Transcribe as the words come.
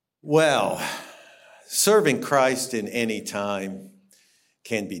Well, serving Christ in any time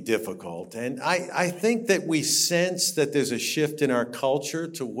can be difficult. And I think that we sense that there's a shift in our culture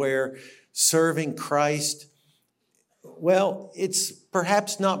to where serving Christ, well, it's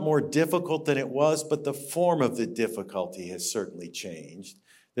perhaps not more difficult than it was, but the form of the difficulty has certainly changed.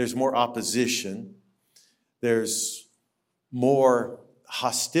 There's more opposition. There's more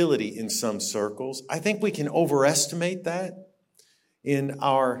hostility in some circles. I think we can overestimate that. In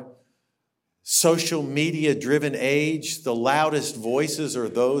our social media driven age, the loudest voices are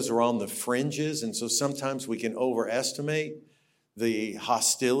those who are on the fringes. And so sometimes we can overestimate the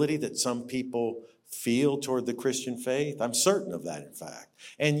hostility that some people feel toward the Christian faith. I'm certain of that, in fact.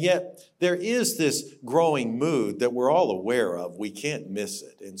 And yet there is this growing mood that we're all aware of. We can't miss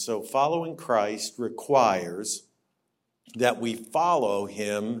it. And so following Christ requires that we follow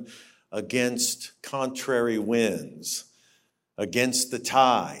him against contrary winds, against the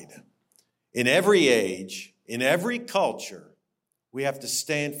tide. In every age, in every culture, we have to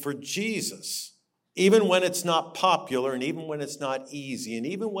stand for Jesus, even when it's not popular and even when it's not easy and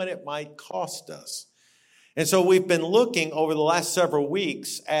even when it might cost us. And so we've been looking over the last several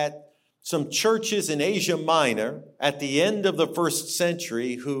weeks at some churches in Asia Minor at the end of the first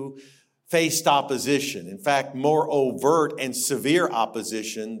century who faced opposition. In fact, more overt and severe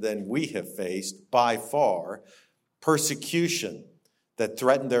opposition than we have faced by far. Persecution that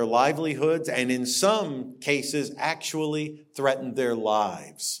threatened their livelihoods and in some cases actually threatened their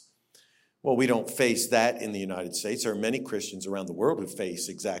lives. Well, we don't face that in the United States. There are many Christians around the world who face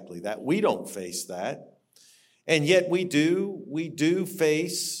exactly that. We don't face that. And yet we do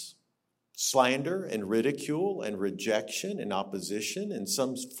face slander and ridicule and rejection and opposition and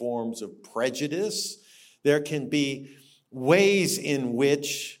some forms of prejudice. There can be ways in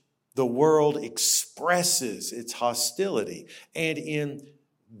which the world expresses its hostility. And in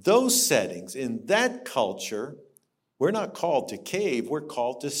those settings, in that culture, we're not called to cave, we're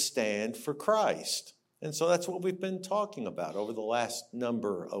called to stand for Christ. And so that's what we've been talking about over the last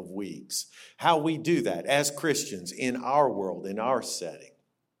number of weeks. How we do that as Christians in our world, in our setting.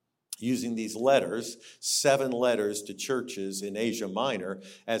 Using these letters, 7 letters to churches in Asia Minor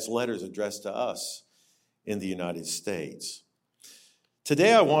as letters addressed to us in the United States.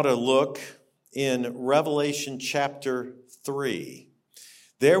 Today I want to look in Revelation chapter 3.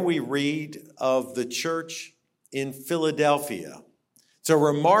 There we read of the church in Philadelphia. It's a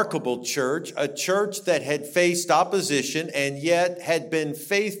remarkable church, a church that had faced opposition and yet had been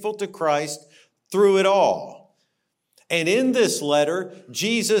faithful to Christ through it all. And in this letter,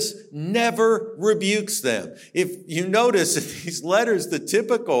 Jesus never rebukes them. If you notice in these letters, the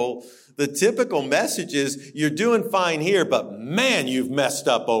typical message is, you're doing fine here, but man, you've messed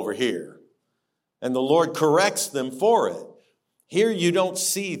up over here. And the Lord corrects them for it. Here you don't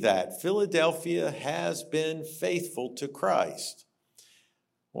see that. Philadelphia has been faithful to Christ.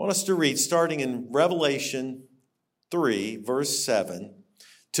 I want us to read, starting in Revelation 3, verse 7.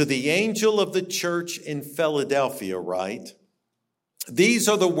 To the angel of the church in Philadelphia write, these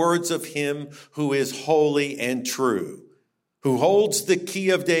are the words of him who is holy and true, who holds the key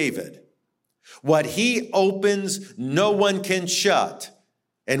of David. What he opens, no one can shut,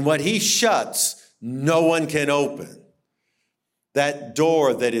 and what he shuts, no one can open. That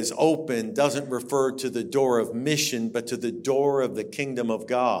door that is open doesn't refer to the door of mission, but to the door of the kingdom of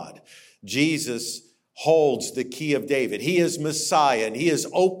God. Jesus holds the key of David. He is Messiah, and he has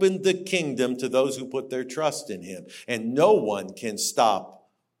opened the kingdom to those who put their trust in him. And no one can stop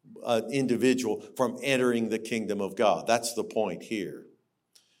an individual from entering the kingdom of God. That's the point here.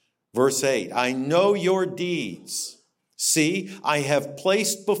 Verse 8, I know your deeds. See, I have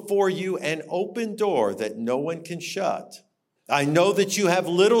placed before you an open door that no one can shut. I know that you have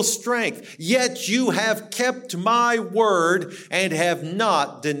little strength, yet you have kept my word and have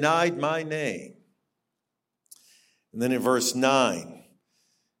not denied my name. And then in verse 9,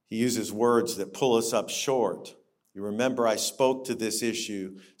 he uses words that pull us up short. You remember I spoke to this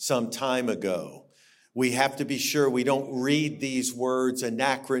issue some time ago. We have to be sure we don't read these words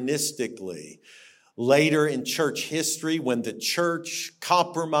anachronistically. Later in church history, when the church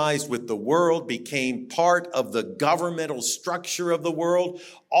compromised with the world, became part of the governmental structure of the world,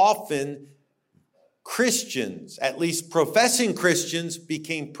 often Christians, at least professing Christians,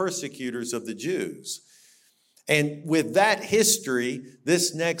 became persecutors of the Jews. And with that history,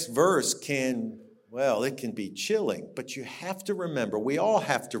 this next verse it can be chilling, but you have to remember, we all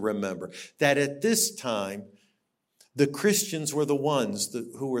have to remember, that at this time, the Christians were the ones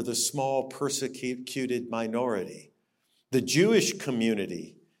who were the small persecuted minority. The Jewish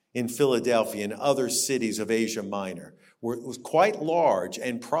community in Philadelphia and other cities of Asia Minor was quite large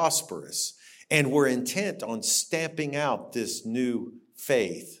and prosperous, and were intent on stamping out this new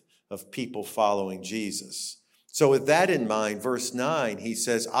faith of people following Jesus. So with that in mind, verse 9, he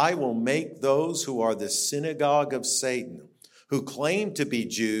says, I will make those who are the synagogue of Satan, who claim to be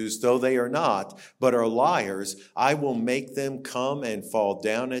Jews, though they are not, but are liars, I will make them come and fall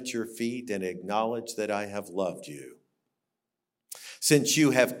down at your feet and acknowledge that I have loved you. Since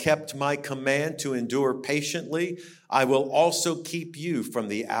you have kept my command to endure patiently, I will also keep you from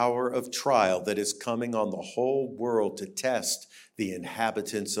the hour of trial that is coming on the whole world to test the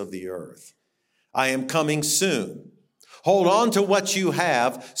inhabitants of the earth. I am coming soon. Hold on to what you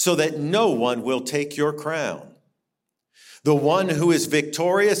have so that no one will take your crown. The one who is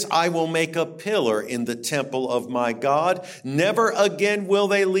victorious, I will make a pillar in the temple of my God. Never again will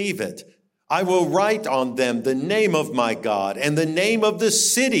they leave it. I will write on them the name of my God and the name of the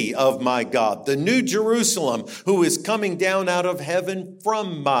city of my God, the new Jerusalem, who is coming down out of heaven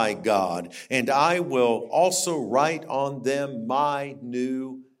from my God. And I will also write on them my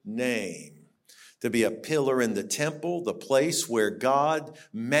new name. To be a pillar in the temple, the place where God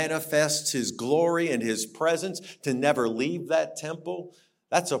manifests his glory and his presence, to never leave that temple.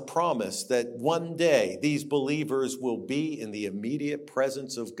 That's a promise that one day these believers will be in the immediate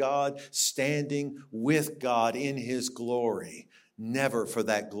presence of God, standing with God in his glory, never for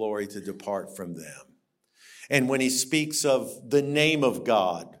that glory to depart from them. And when he speaks of the name of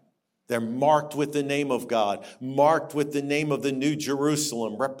God, they're marked with the name of God, marked with the name of the New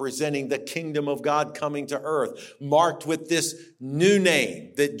Jerusalem, representing the kingdom of God coming to earth, marked with this new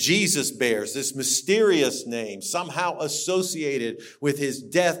name that Jesus bears, this mysterious name, somehow associated with his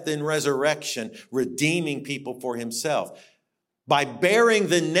death and resurrection, redeeming people for himself. By bearing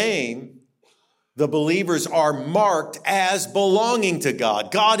the name, the believers are marked as belonging to God.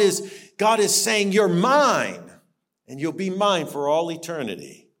 God is saying, you're mine, and you'll be mine for all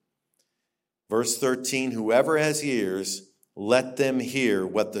eternity. Verse 13, whoever has ears, let them hear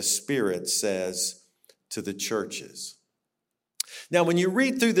what the Spirit says to the churches. Now, when you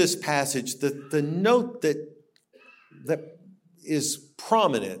read through this passage, the note that is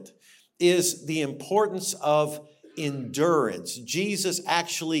prominent is the importance of endurance. Jesus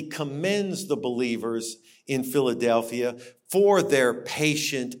actually commends the believers in Philadelphia for their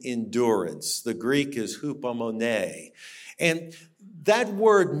patient endurance. The Greek is hupomone. And that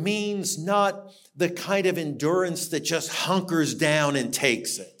word means not the kind of endurance that just hunkers down and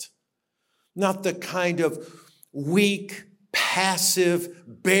takes it. Not the kind of weak, passive,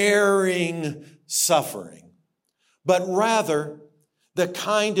 bearing suffering. But rather the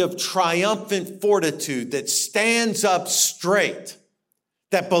kind of triumphant fortitude that stands up straight,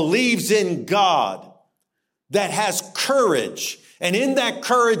 that believes in God, that has courage, and in that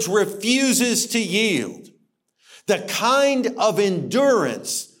courage refuses to yield. The kind of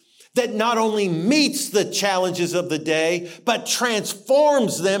endurance that not only meets the challenges of the day, but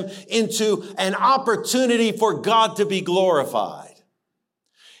transforms them into an opportunity for God to be glorified.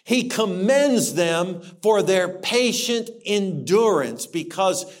 He commends them for their patient endurance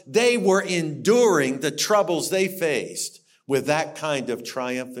because they were enduring the troubles they faced with that kind of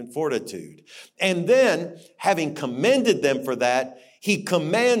triumphant fortitude. And then, having commended them for that, he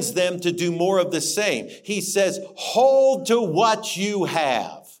commands them to do more of the same. He says, hold to what you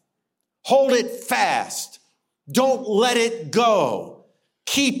have. Hold it fast. Don't let it go.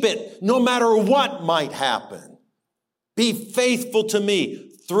 Keep it no matter what might happen. Be faithful to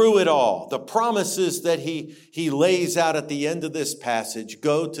me through it all. The promises that he lays out at the end of this passage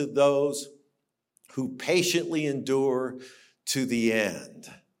go to those who patiently endure to the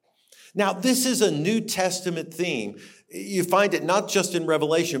end. Now, this is a New Testament theme. You find it not just in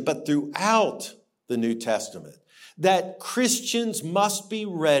Revelation, but throughout the New Testament, that Christians must be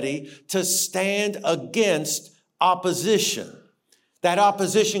ready to stand against opposition. That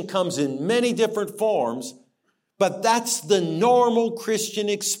opposition comes in many different forms, but that's the normal Christian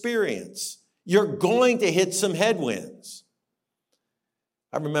experience. You're going to hit some headwinds.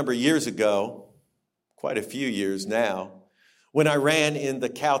 I remember years ago, quite a few years now, when I ran in the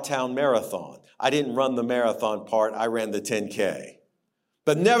Cowtown Marathon. I didn't run the marathon part, I ran the 10K.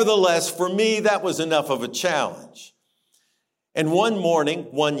 But nevertheless, for me, that was enough of a challenge. And one morning,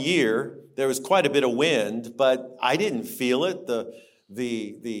 one year, there was quite a bit of wind, but I didn't feel it.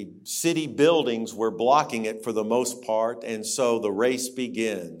 The city buildings were blocking it for the most part, and so the race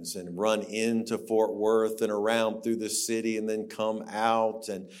begins and run into Fort Worth and around through the city and then come out.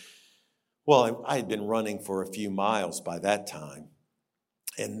 And well, I had been running for a few miles by that time.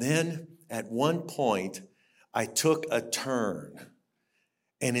 And then at one point, I took a turn.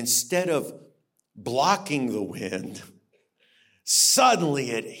 And instead of blocking the wind,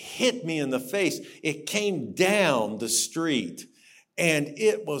 suddenly it hit me in the face. It came down the street, and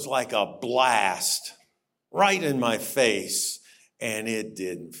it was like a blast right in my face, and it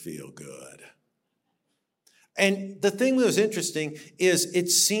didn't feel good. And the thing that was interesting is it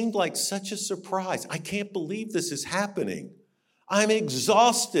seemed like such a surprise. I can't believe this is happening. I'm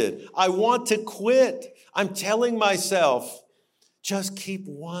exhausted. I want to quit. I'm telling myself, just keep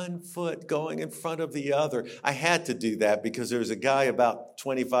one foot going in front of the other. I had to do that because there was a guy about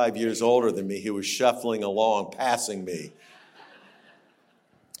 25 years older than me who was shuffling along, passing me.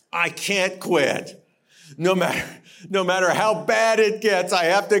 I can't quit. No matter how bad it gets, I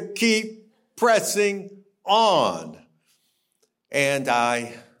have to keep pressing on. And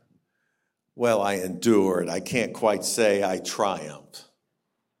I endured. I can't quite say I triumphed.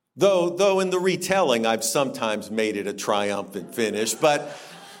 Though in the retelling, I've sometimes made it a triumphant finish, but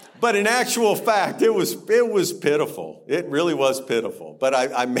in actual fact, it was pitiful. It really was pitiful. But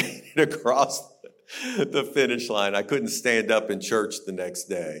I made it across the finish line. I couldn't stand up in church the next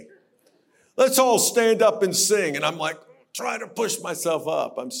day. Let's all stand up and sing. And I'm like, trying to push myself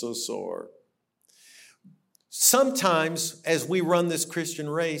up. I'm so sore. Sometimes as we run this Christian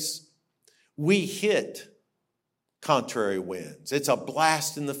race, we hit contrary winds. It's a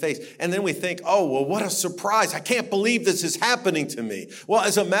blast in the face. And then we think, oh, well, what a surprise. I can't believe this is happening to me. Well,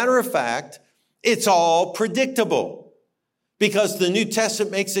 as a matter of fact, it's all predictable because the New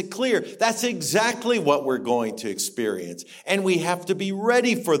Testament makes it clear that's exactly what we're going to experience. And we have to be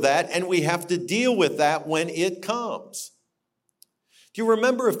ready for that, and we have to deal with that when it comes. Do you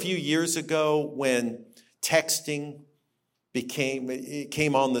remember a few years ago when texting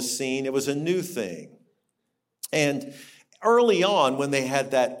came on the scene? It was a new thing. And early on, when they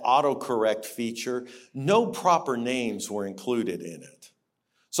had that autocorrect feature, no proper names were included in it.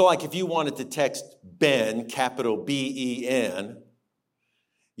 So like if you wanted to text Ben, capital B-E-N,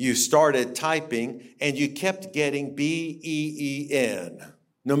 you started typing and you kept getting B-E-E-N.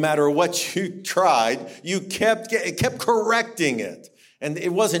 No matter what you tried, it kept correcting it. And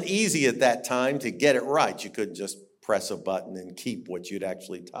it wasn't easy at that time to get it right. You couldn't just press a button and keep what you'd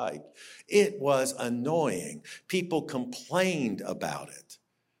actually typed. It was annoying. People complained about it.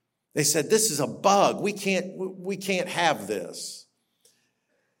 They said, this is a bug. We can't have this.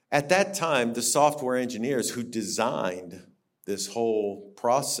 At that time, the software engineers who designed this whole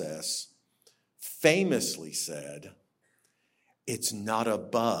process famously said, it's not a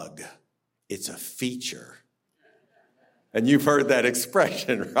bug, it's a feature. And you've heard that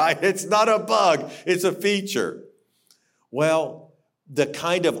expression, right? It's not a bug, it's a feature. Well, the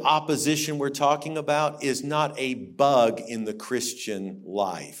kind of opposition we're talking about is not a bug in the Christian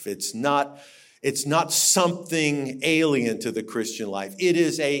life. It's not something alien to the Christian life. It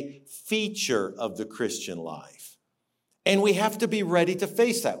is a feature of the Christian life. And we have to be ready to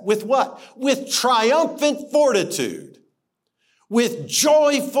face that. With what? With triumphant fortitude. With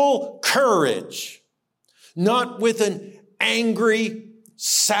joyful courage. Not with an angry,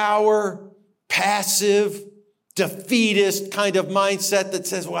 sour, passive, defeatist kind of mindset that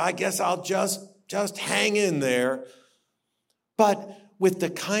says, well, I guess I'll just hang in there. But with the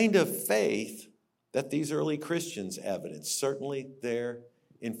kind of faith that these early Christians evidenced, certainly there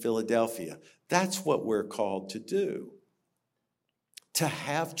in Philadelphia. That's what we're called to do. To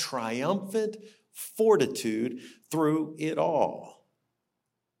have triumphant fortitude through it all.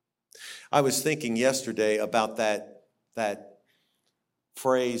 I was thinking yesterday about that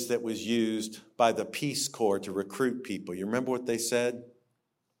phrase that was used by the Peace Corps to recruit people. You remember what they said?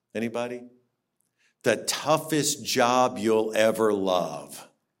 Anybody? The toughest job you'll ever love.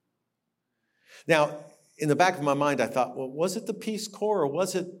 Now, in the back of my mind, I thought, well, was it the Peace Corps or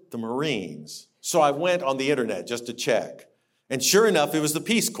was it the Marines? So I went on the internet just to check. And sure enough, it was the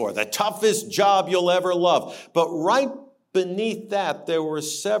Peace Corps, the toughest job you'll ever love. But right beneath that, there were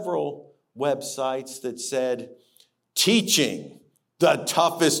several websites that said, teaching, the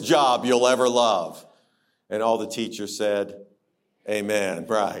toughest job you'll ever love. And all the teachers said, amen,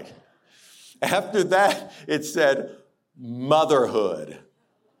 right. After that, it said, motherhood,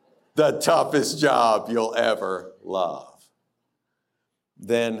 the toughest job you'll ever love.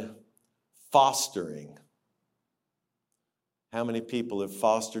 Then fostering. How many people have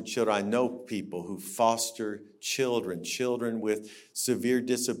fostered children? I know people who foster children with severe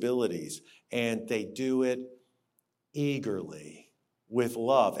disabilities, and they do it eagerly, with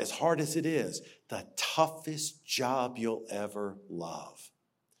love, as hard as it is, the toughest job you'll ever love.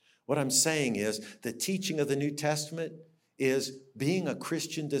 What I'm saying is the teaching of the New Testament is being a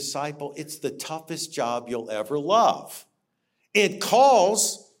Christian disciple. It's the toughest job you'll ever love. It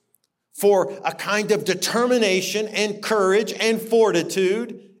calls for a kind of determination and courage and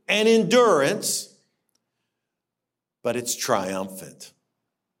fortitude and endurance, but it's triumphant.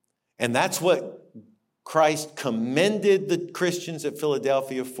 And that's what Christ commended the Christians at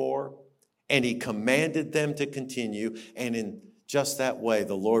Philadelphia for, and he commanded them to continue. And in just that way,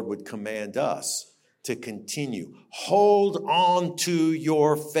 the Lord would command us to continue. Hold on to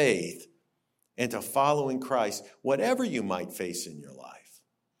your faith and to follow in Christ, whatever you might face in your life.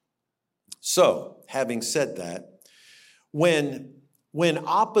 So, having said that, when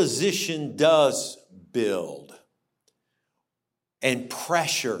opposition does build and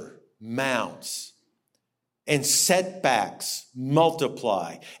pressure mounts and setbacks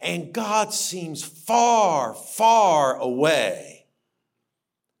multiply and God seems far, far away,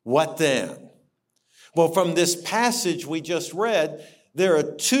 what then? Well, from this passage we just read, there are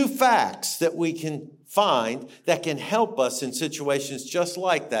two facts that we can find that can help us in situations just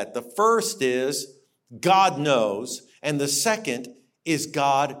like that. The first is God knows, and the second is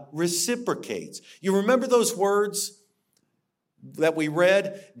God reciprocates. You remember those words that we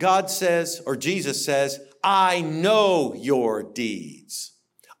read? God says, or Jesus says, I know your deeds.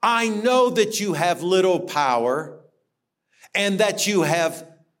 I know that you have little power and that you have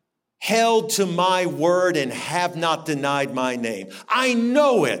held to my word and have not denied my name. I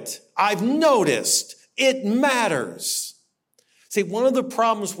know it. I've noticed. It matters. See, one of the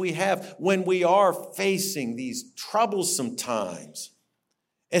problems we have when we are facing these troublesome times,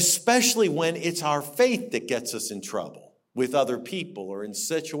 especially when it's our faith that gets us in trouble with other people or in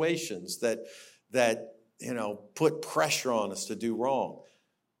situations that put pressure on us to do wrong.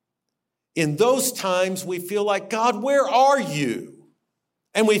 In those times, we feel like, God, where are you?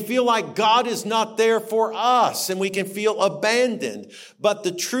 And we feel like God is not there for us, and we can feel abandoned. But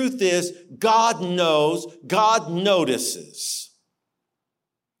the truth is, God knows, God notices.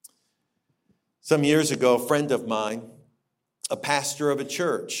 Some years ago, a friend of mine, a pastor of a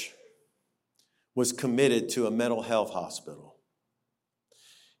church, was committed to a mental health hospital.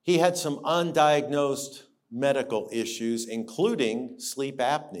 He had some undiagnosed medical issues, including sleep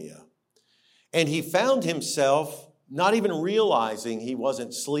apnea. And he found himself not even realizing he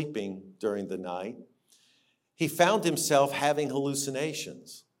wasn't sleeping during the night. He found himself having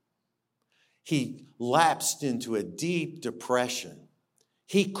hallucinations. He lapsed into a deep depression.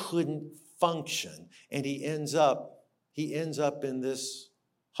 He couldn't function, and he ends up in this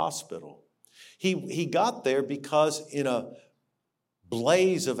hospital. He got there because in a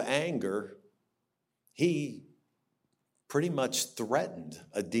blaze of anger, he pretty much threatened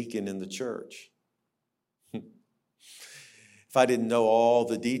a deacon in the church. If I didn't know all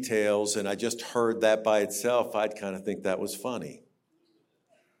the details and I just heard that by itself, I'd kind of think that was funny.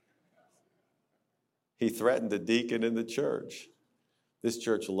 He threatened a deacon in the church. This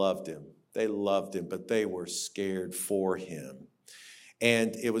church loved him. They loved him, but they were scared for him.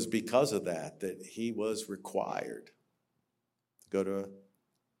 And it was because of that he was required to go to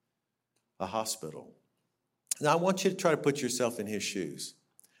a hospital. Now, I want you to try to put yourself in his shoes.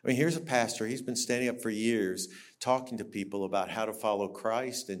 I mean, here's a pastor. He's been standing up for years talking to people about how to follow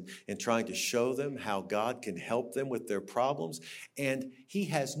Christ and trying to show them how God can help them with their problems. And he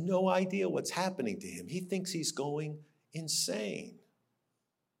has no idea what's happening to him. He thinks he's going insane.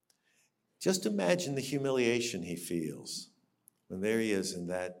 Just imagine the humiliation he feels when there he is in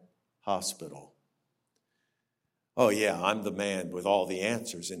that hospital. Oh yeah, I'm the man with all the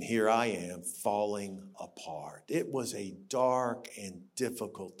answers, and here I am falling apart. It was a dark and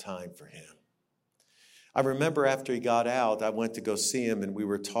difficult time for him. I remember after he got out, I went to go see him, and we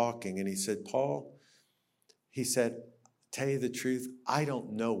were talking, and he said, Paul, he said, tell you the truth, I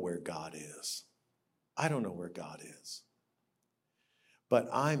don't know where God is. I don't know where God is. But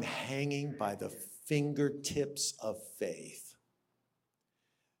I'm hanging by the fingertips of faith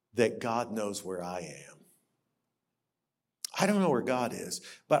that God knows where I am. I don't know where God is,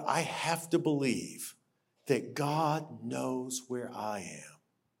 but I have to believe that God knows where I am.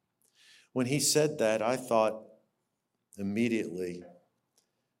 When he said that, I thought immediately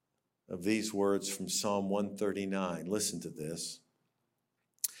of these words from Psalm 139. Listen to this.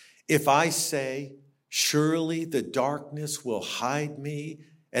 If I say, surely the darkness will hide me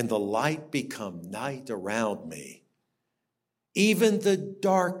and the light become night around me, even the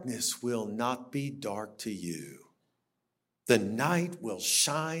darkness will not be dark to you. The night will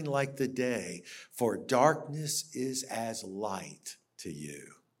shine like the day, for darkness is as light to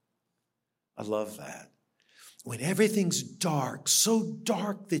you. I love that. When everything's dark, so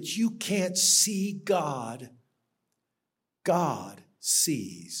dark that you can't see God, God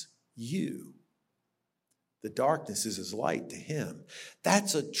sees you. The darkness is as light to him.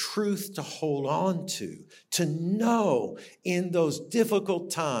 That's a truth to hold on to know in those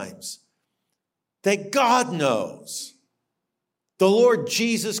difficult times that God knows. The Lord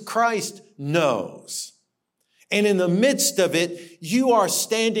Jesus Christ knows. And in the midst of it, you are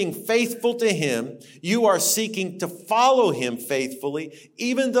standing faithful to him. You are seeking to follow him faithfully,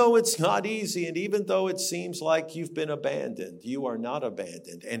 even though it's not easy and even though it seems like you've been abandoned. You are not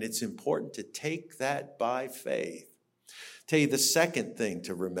abandoned. And it's important to take that by faith. Tell you the second thing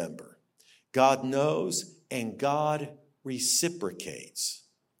to remember. God knows and God reciprocates.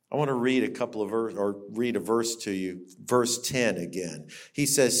 I want to read a verse to you, verse 10 again. He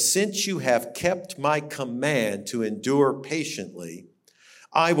says, "Since you have kept my command to endure patiently,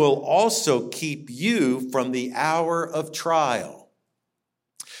 I will also keep you from the hour of trial."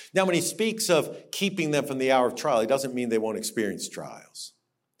 Now, when he speaks of keeping them from the hour of trial, he doesn't mean they won't experience trials.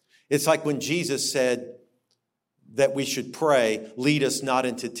 It's like when Jesus said that we should pray, "Lead us not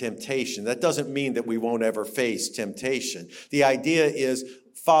into temptation." That doesn't mean that we won't ever face temptation. The idea is,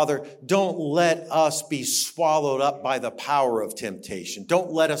 Father, don't let us be swallowed up by the power of temptation.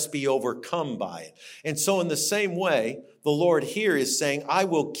 Don't let us be overcome by it. And so in the same way, the Lord here is saying, I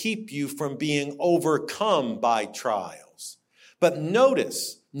will keep you from being overcome by trials. But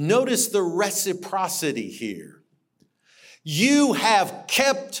notice the reciprocity here. You have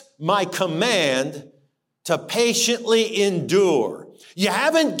kept my command to patiently endure. You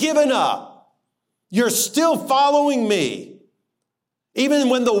haven't given up. You're still following me. Even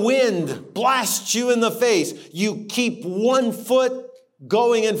when the wind blasts you in the face, you keep one foot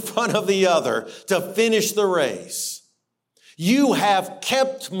going in front of the other to finish the race. You have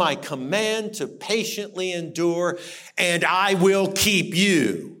kept my command to patiently endure, and I will keep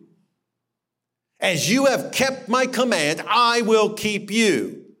you. As you have kept my command, I will keep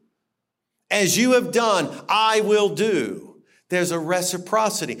you. As you have done, I will do. There's a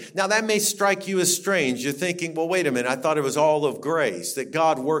reciprocity. Now, that may strike you as strange. You're thinking, well, wait a minute. I thought it was all of grace, that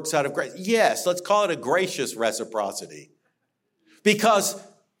God works out of grace. Yes, let's call it a gracious reciprocity. Because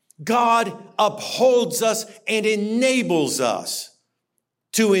God upholds us and enables us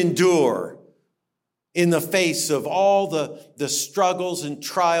to endure in the face of all the struggles and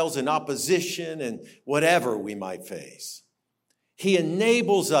trials and opposition and whatever we might face. He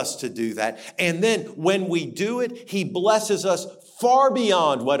enables us to do that. And then when we do it, he blesses us far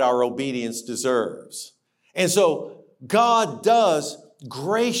beyond what our obedience deserves. And so God does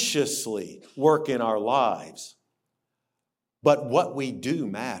graciously work in our lives. But what we do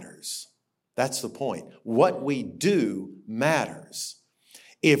matters. That's the point. What we do matters.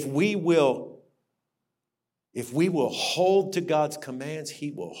 If we will hold to God's commands, he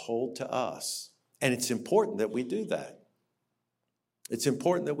will hold to us. And it's important that we do that. It's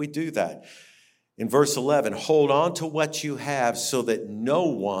important that we do that. In verse 11, hold on to what you have so that no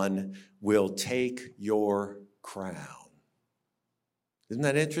one will take your crown. Isn't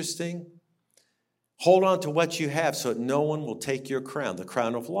that interesting? Hold on to what you have so that no one will take your crown, the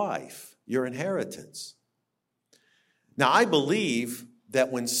crown of life, your inheritance. Now, I believe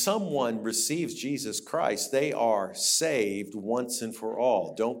that when someone receives Jesus Christ, they are saved once and for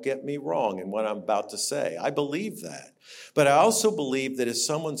all. Don't get me wrong in what I'm about to say. I believe that. But I also believe that if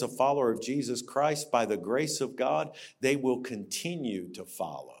someone's a follower of Jesus Christ, by the grace of God, they will continue to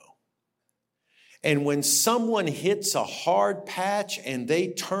follow. And when someone hits a hard patch and they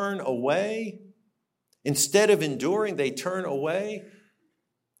turn away, instead of enduring, they turn away,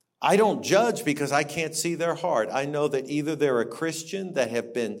 I don't judge because I can't see their heart. I know that either they're a Christian that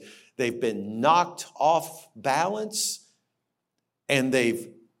they've been knocked off balance and they've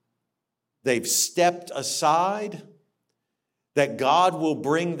stepped aside, that God will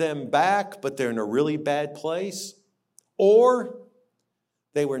bring them back, but they're in a really bad place, or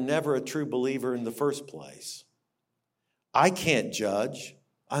they were never a true believer in the first place. I can't judge.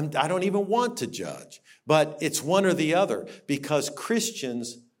 I don't even want to judge, but it's one or the other because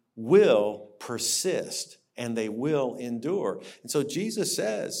Christians will persist and they will endure. And so Jesus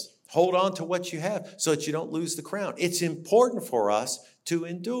says, hold on to what you have so that you don't lose the crown. It's important for us to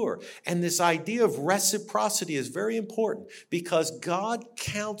endure. And this idea of reciprocity is very important because God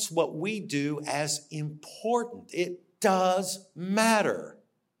counts what we do as important. It does matter.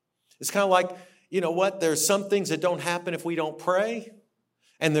 It's kind of like, you know what? There's some things that don't happen if we don't pray.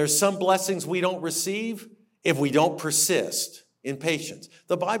 And there's some blessings we don't receive if we don't persist in patience.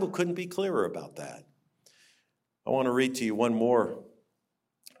 The Bible couldn't be clearer about that. I want to read to you one more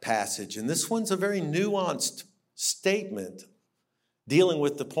passage, and this one's a very nuanced statement dealing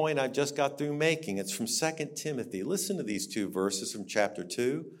with the point I just got through making. It's from 2 Timothy. Listen to these two verses from chapter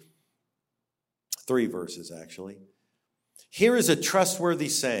 2. 3 verses actually. Here is a trustworthy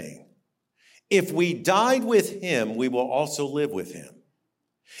saying. If we died with him, we will also live with him.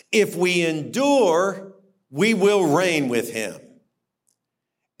 If we endure, we will reign with him.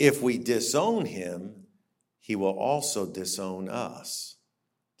 If we disown him, he will also disown us.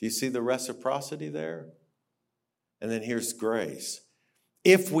 Do you see the reciprocity there? And then here's grace.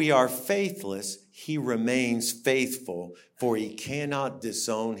 If we are faithless, he remains faithful, for he cannot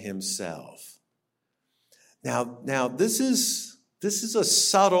disown himself. Now this is a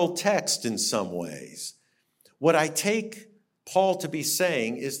subtle text in some ways. What I take Paul to be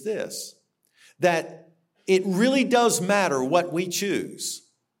saying is this, that it really does matter what we choose.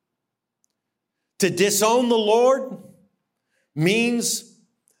 To disown the Lord means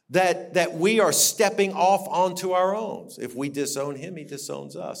that we are stepping off onto our own. If we disown him, he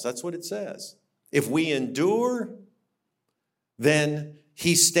disowns us. That's what it says. If we endure, then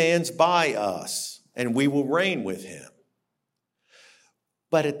he stands by us and we will reign with him.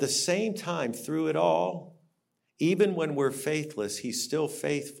 But at the same time, through it all, even when we're faithless, he's still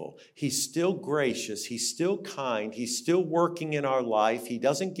faithful. He's still gracious. He's still kind. He's still working in our life. He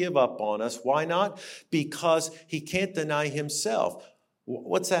doesn't give up on us. Why not? Because he can't deny himself.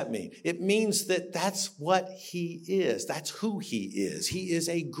 What's that mean? It means that that's what he is. That's who he is. He is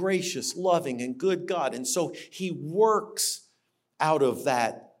a gracious, loving, and good God. And so he works out of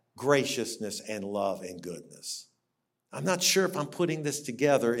that graciousness and love and goodness. I'm not sure if I'm putting this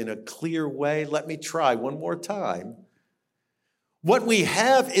together in a clear way. Let me try one more time. What we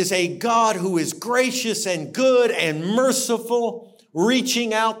have is a God who is gracious and good and merciful,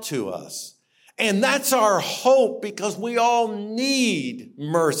 reaching out to us. And that's our hope because we all need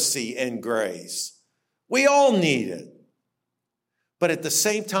mercy and grace. We all need it. But at the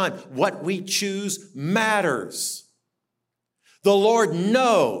same time, what we choose matters. The Lord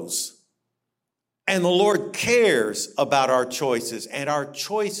knows. And the Lord cares about our choices, and our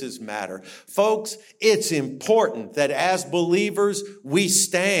choices matter. Folks, it's important that as believers, we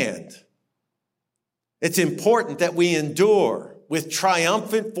stand. It's important that we endure with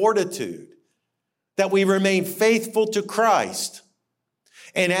triumphant fortitude, that we remain faithful to Christ.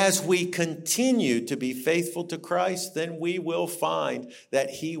 And as we continue to be faithful to Christ, then we will find that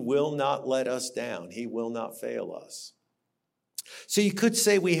he will not let us down. He will not fail us. So you could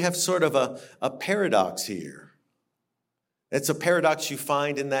say we have sort of a paradox here. It's a paradox you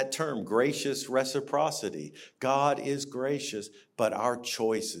find in that term, gracious reciprocity. God is gracious, but our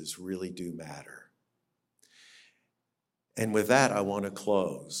choices really do matter. And with that, I want to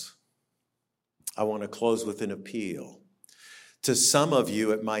close. I want to close with an appeal. To some of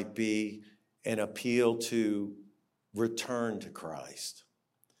you, it might be an appeal to return to Christ.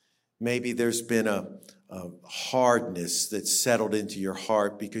 Maybe there's been a hardness that's settled into your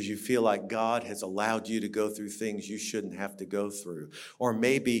heart because you feel like God has allowed you to go through things you shouldn't have to go through. Or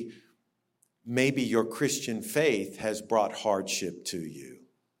maybe your Christian faith has brought hardship to you.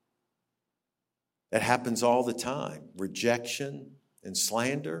 That happens all the time. Rejection and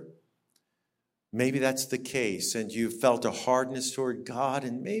slander. Maybe that's the case, and you've felt a hardness toward God,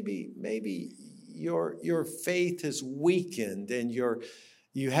 and maybe your faith has weakened and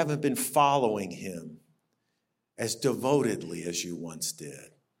you haven't been following him as devotedly as you once did.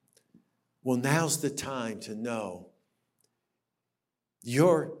 Well, now's the time to know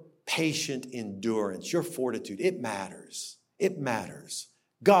your patient endurance, your fortitude, it matters. It matters.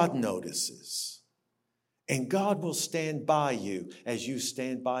 God notices. And God will stand by you as you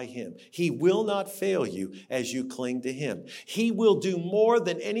stand by him. He will not fail you as you cling to him. He will do more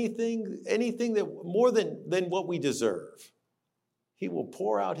than anything that more than what we deserve. He will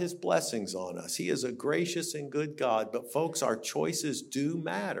pour out his blessings on us. He is a gracious and good God. But folks, our choices do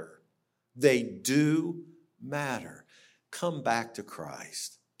matter. They do matter. Come back to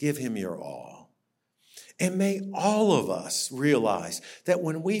Christ. Give him your all. And may all of us realize that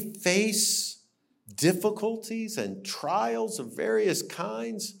when we face difficulties and trials of various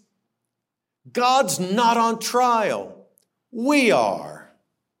kinds, God's not on trial. We are.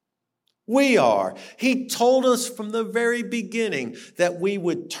 We are. He told us from the very beginning that we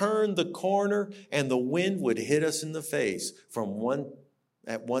would turn the corner and the wind would hit us in the face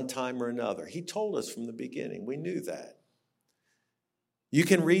at one time or another. He told us from the beginning. We knew that. You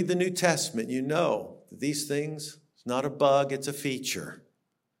can read the New Testament. You know that these things, it's not a bug, it's a feature.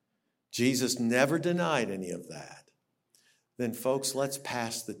 Jesus never denied any of that. Then, folks, let's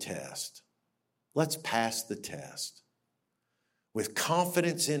pass the test. Let's pass the test. With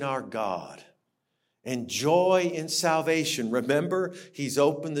confidence in our God and joy in salvation. Remember, he's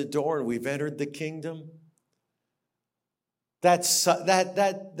opened the door and we've entered the kingdom. That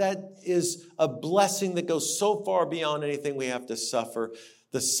is a blessing that goes so far beyond anything we have to suffer.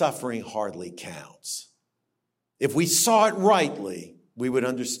 The suffering hardly counts. If we saw it rightly, we would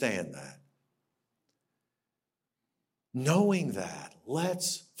understand that. Knowing that,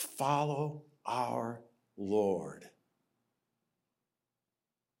 let's follow our Lord.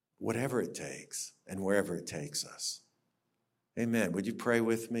 Whatever it takes and wherever it takes us. Amen. Would you pray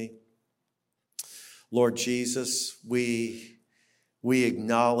with me? Lord Jesus, we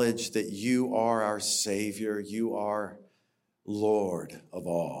acknowledge that you are our Savior. You are Lord of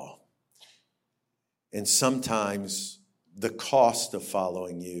all. And sometimes the cost of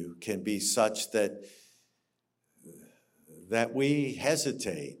following you can be such that we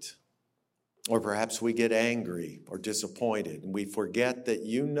hesitate, or perhaps we get angry or disappointed, and we forget that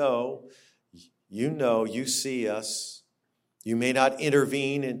you see us. You may not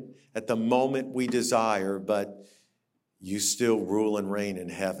intervene at the moment we desire, but you still rule and reign in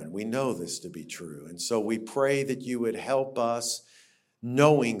heaven. We know this to be true. And so we pray that you would help us,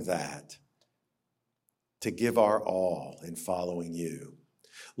 knowing that, to give our all in following you.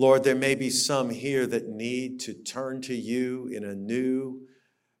 Lord, there may be some here that need to turn to you in a new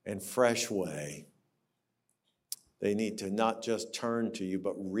and fresh way. They need to not just turn to you,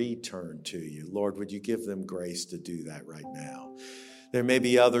 but return to you. Lord, would you give them grace to do that right now? There may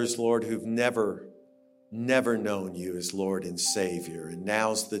be others, Lord, who've never known you as Lord and Savior, and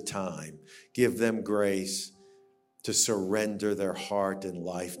now's the time. Give them grace to surrender their heart and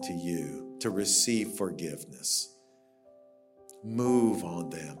life to you, to receive forgiveness. Move on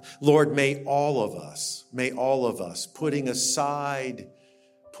them. Lord, may all of us, putting aside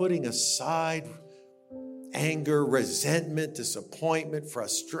anger, resentment, disappointment,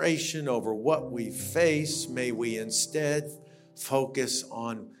 frustration over what we face, may we instead focus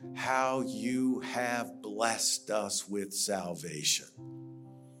on how you have blessed us with salvation.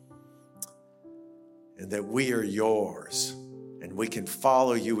 And that we are yours and we can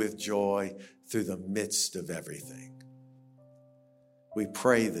follow you with joy through the midst of everything. We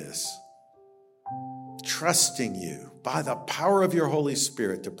pray this, trusting you by the power of your Holy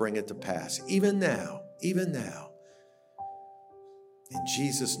Spirit to bring it to pass, even now. In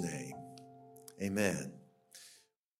Jesus' name, amen.